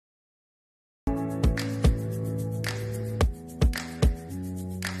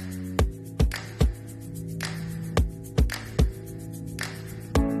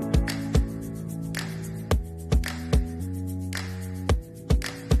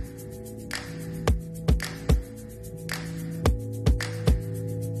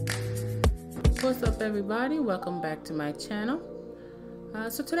What's up, everybody? Welcome back to my channel.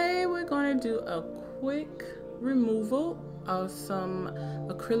 So today we're going to do a quick removal of some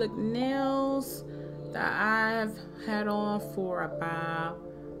acrylic nails that I've had on for about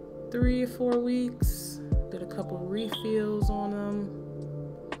 3 or 4 weeks. Did a couple refills on them,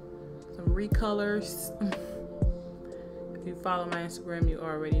 some recolors. If you follow my Instagram, you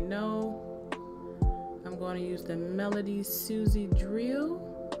already know. I'm going to use the Melody Susie drill,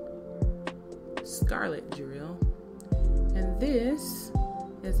 Scarlet drill, and this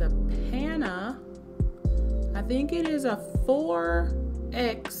is a Pana. I think it is a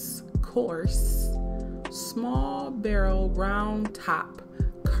 4X coarse small barrel round top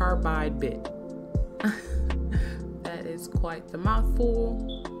carbide bit. That is quite the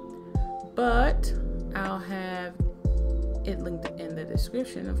mouthful, but I'll have it linked in the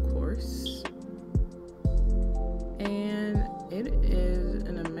description, of course. And it is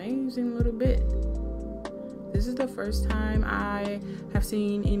an amazing little bit. This is the first time I have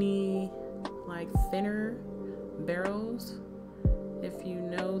seen any like thinner barrels. If you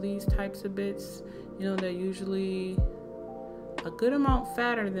know these types of bits, you know they're usually a good amount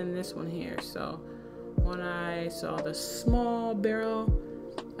fatter than this one here. So when I saw the small barrel,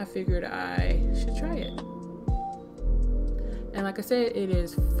 I figured I should try it. And like I said, it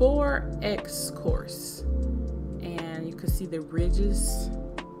is 4X coarse. And you can see the ridges.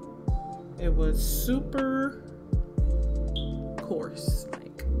 It was super coarse,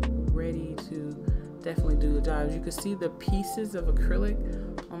 like ready to definitely do the job. As you can see the pieces of acrylic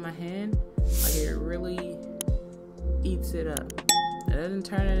on my hand, like it really eats it up. It doesn't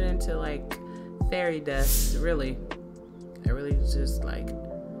turn it into like fairy dust, really. It really just like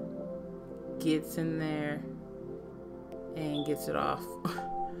gets in there and gets it off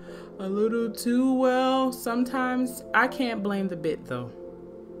a little too well. Sometimes I can't blame the bit though.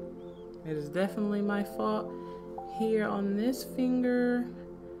 It is definitely my fault. Here on this finger,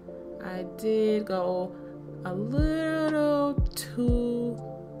 I did go a little too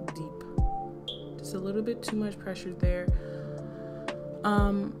deep. Just a little bit too much pressure there.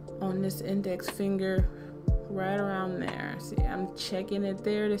 On this index finger, right around there. See, I'm checking it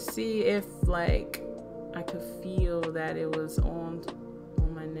there to see if like I could feel that it was on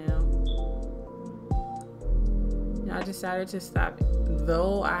my nail. I decided to stop it,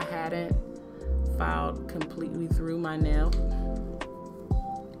 though I hadn't filed completely through my nail.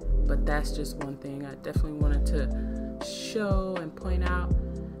 But that's just one thing I definitely wanted to show and point out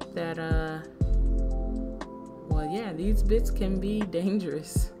that well, yeah, these bits can be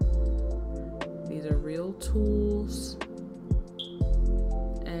dangerous. These are real tools,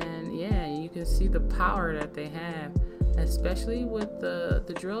 and yeah, you can see the power that they have, especially with the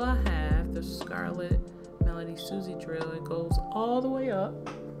drill I have, the Scarlet Melody Susie drill. It goes all the way up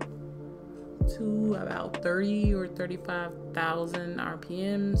to about 30 or 35,000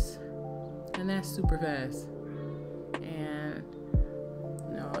 RPMs, and that's super fast. And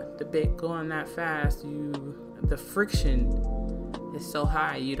you know, the bit going that fast, the friction is so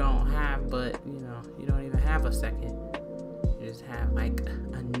high, you don't have but you don't even have a second. You just have like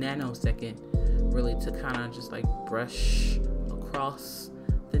a nanosecond really to kind of just like brush across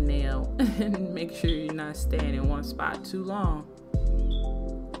the nail and make sure you're not staying in one spot too long.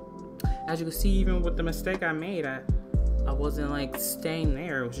 As you can see, even with the mistake I made, I wasn't like staying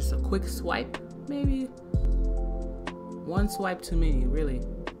there. It was just a quick swipe, maybe one swipe too many, really.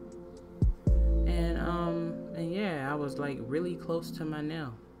 And yeah, I was like really close to my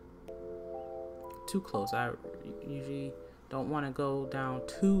nail. Too close. I usually don't want to go down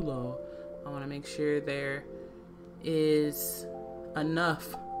too low. I want to make sure there is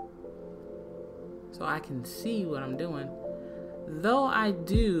enough so I can see what I'm doing. Though I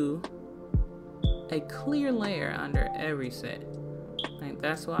do a clear layer under every set. Like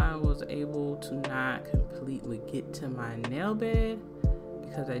that's why I was able to not completely get to my nail bed,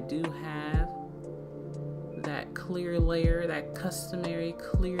 because I do have that clear layer, that customary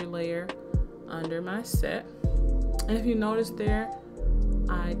clear layer under my set. And if you notice there,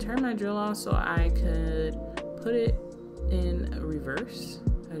 I turned my drill off so I could put it in reverse.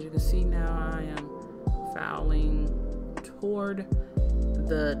 As you can see now, I am fouling toward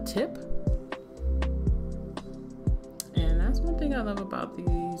the tip. And that's one thing I love about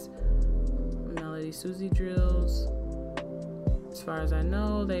these Melody Susie drills. As far as I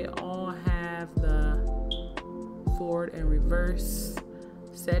know, they all have the forward and reverse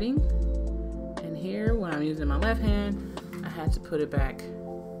setting. And here, when I'm using my left hand, I had to put it back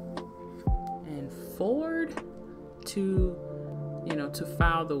and forward to, to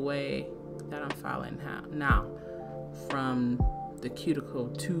file the way that I'm filing now, from the cuticle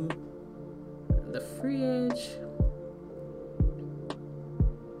to the free edge.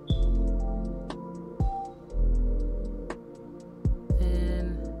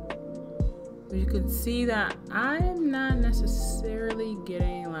 And you can see that I'm not necessarily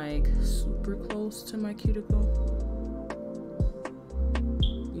getting like super close to my cuticle.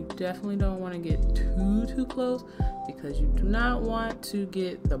 You definitely don't want to get too close, because you do not want to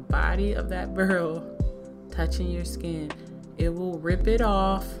get the body of that burl touching your skin. It will rip it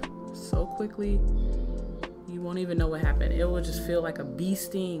off so quickly, you won't even know what happened. It will just feel like a bee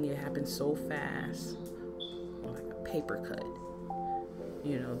sting. It happens so fast, like a paper cut.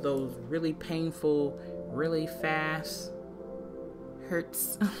 You know, those really painful, really fast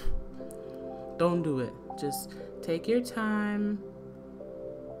hurts. Don't do it. Just take your time.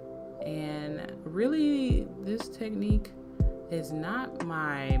 And really, this technique is not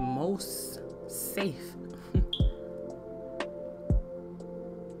my most safe.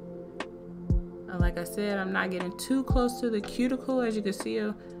 Like I said, I'm not getting too close to the cuticle. As you can see,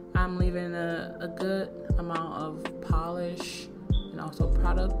 I'm leaving a good amount of polish and also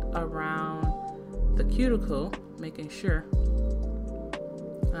product around the cuticle, making sure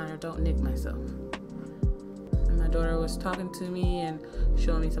I don't nick myself. And my daughter was talking to me and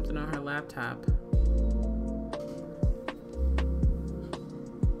showing me something on her laptop.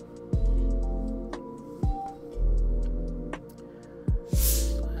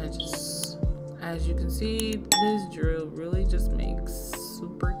 As you can see, this drill really just makes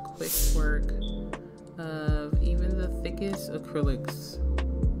super quick work of even the thickest acrylics.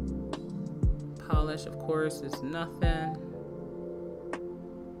 Polish, of course, is nothing.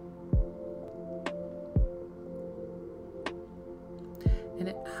 And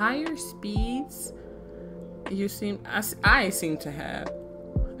at higher speeds, I seem to have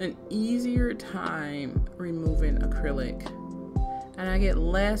an easier time removing acrylic. And I get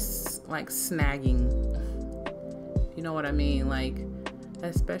less like snagging, you know what I mean? Like,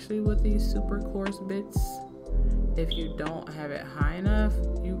 especially with these super coarse bits, if you don't have it high enough,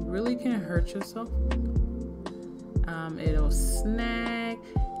 you really can hurt yourself. It'll snag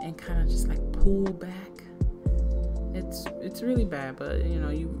and kind of just like pull back. It's really bad, but you know,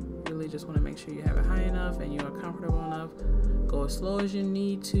 you really just want to make sure you have it high enough and you are comfortable enough. Go as slow as you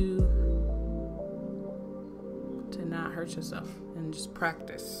need to not hurt yourself, and just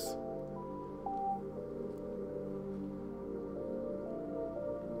practice.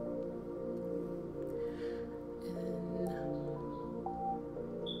 And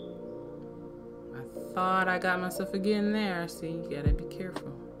I thought I got myself again there. See, you gotta be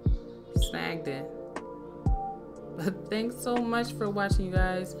careful. Snagged it. But thanks so much for watching, you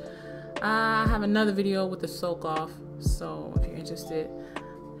guys. I have another video with the soak off, so if you're interested,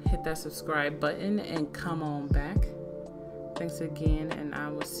 hit that subscribe button and come on back. Thanks again, and I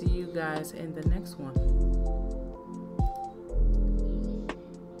will see you guys in the next one.